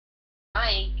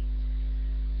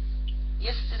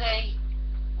Yesterday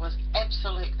was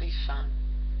absolutely fun.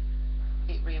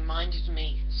 It reminded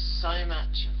me so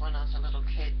much of when I was a little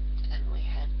kid and we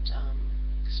had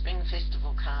spring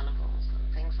festival carnivals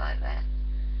and things like that.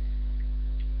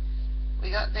 We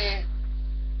got there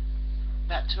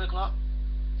about 2 o'clock.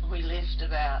 We left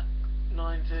about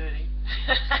 9:30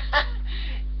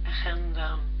 and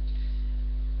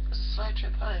it was a slow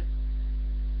trip home.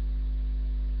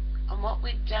 And what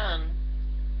we'd done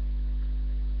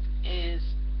is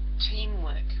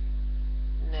teamwork.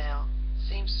 Now,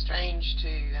 seems strange to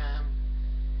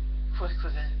work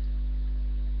with an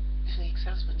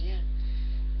ex-husband, yeah,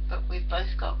 but we've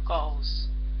both got goals,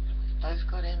 and we've both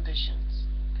got ambitions,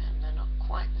 and they're not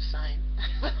quite the same.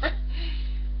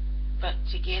 But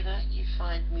together you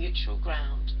find mutual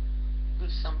ground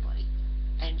with somebody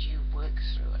and you work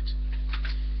through it.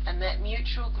 And that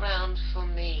mutual ground for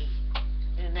me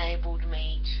enabled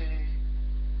me to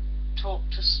talk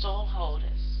to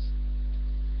stallholders.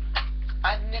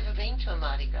 I've never been to a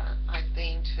Mardi Gras. I've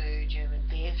been to German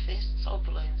beer fests, sold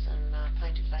balloons and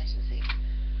painted faces there.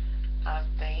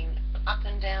 I've been up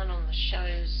and down on the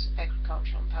shows,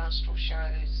 agricultural and pastoral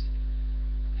shows.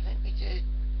 I think we did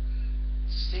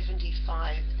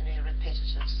 75 in a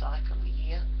repetitive cycle a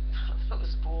year. It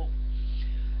was a ball.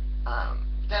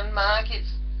 Done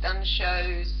markets, done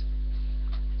shows.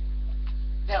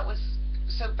 That was,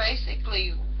 so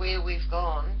basically where we've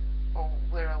gone, or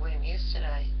where I went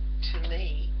yesterday, to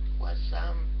me was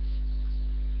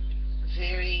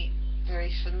very,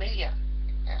 very familiar.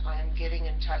 I'm getting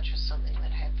in touch with something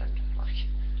that happened like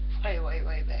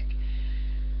way back.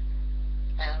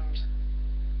 And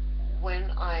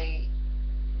when I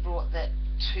brought that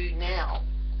to now,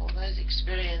 all those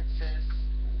experiences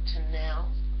to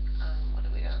now, what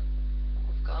have we done?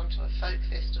 We've gone to a folk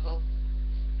festival,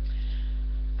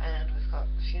 and we've got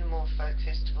a few more folk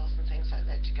festivals and things like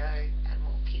that to go, and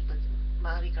we'll keep with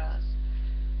Mardi Gras,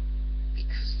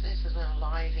 because there's an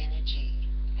alive energy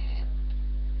and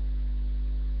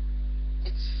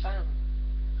it's fun.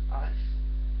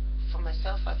 For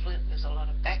myself, I've learnt there's a lot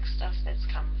of back stuff that's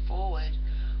come forward,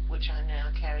 which I'm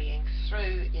now carrying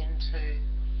through into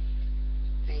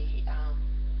the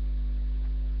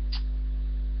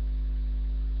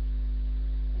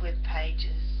web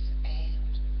pages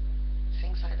and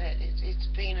things like that. It's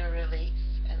been a relief,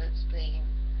 and it's been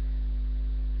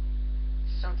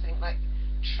something like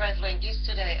travelling.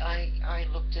 Yesterday I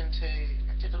looked into,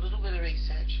 I did a little bit of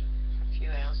research for a few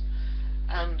hours,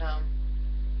 and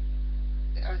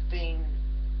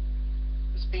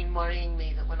it's been worrying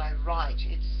me that when I write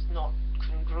it's not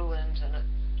congruent, and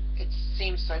it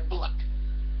seems so blunt.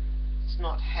 It's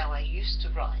not how I used to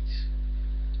write,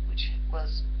 which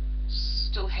was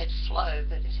still had flow,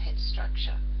 but it had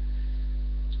structure,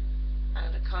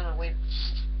 and it kind of went.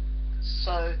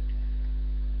 So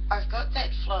I've got that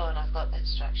flow and I've got that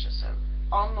structure. So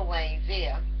on the way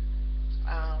there,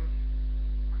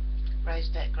 Ray's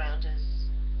background is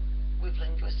with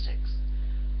linguistics,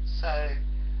 so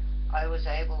I was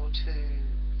able to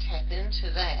tap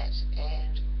into that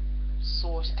and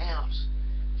sort out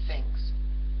things,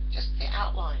 just the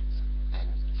outlines, and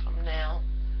from now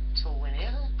till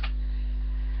whenever,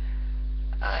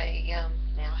 I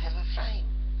now have a frame,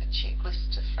 a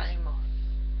checklist to frame off,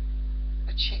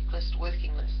 a checklist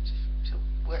working list to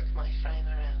work my frame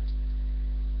around.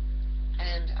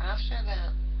 And after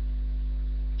about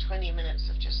 20 minutes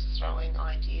of just throwing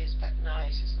ideas back, no,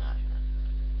 he says no,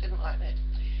 didn't like that.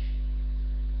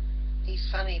 He's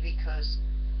funny because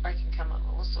I can come up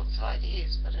with all sorts of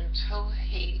ideas, but until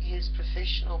his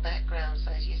professional background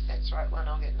says, yes, that's the right one,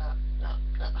 I'll get no,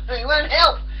 it won't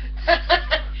help.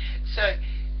 So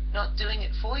not doing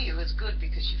it for you is good,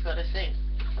 because you've got to think.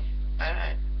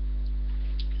 Alright.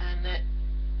 And that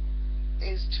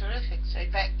is terrific. So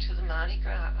back to the Mardi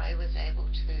Gras, I was able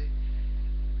to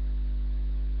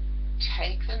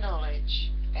take the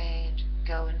knowledge and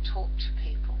go and talk to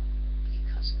people,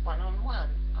 because one-on-one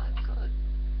I'm good.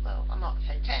 Well, I'm not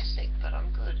fantastic, but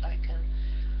I'm good. I can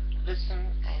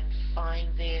listen and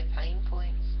find their pain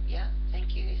points. Yeah,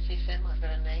 thank you, SFM, I've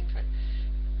got a name for it.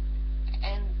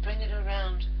 And bring it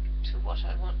around to what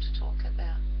I want to talk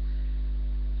about,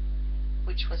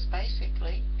 which was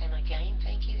basically, and again,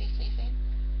 thank you, SFM,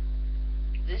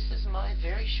 this is my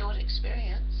very short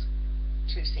experience,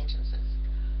 2 sentences.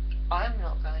 I'm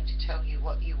not going to tell you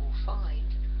what you will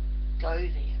find. Go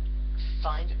there.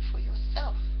 Find it for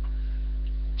yourself.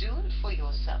 Do it for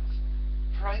yourself.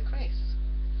 Progress.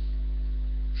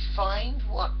 Find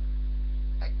what,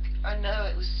 I know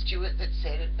it was Stuart that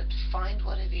said it, but find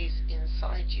what it is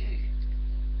inside you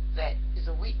that is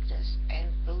a weakness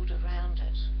and build around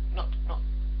it. Not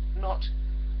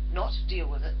deal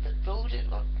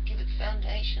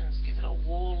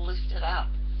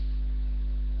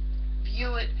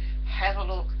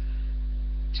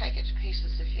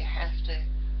excuses if you have to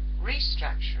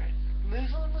restructure it.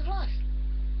 Move on with life.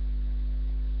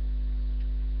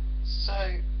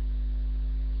 So,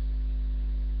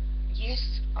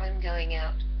 yes, I'm going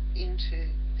out into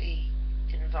the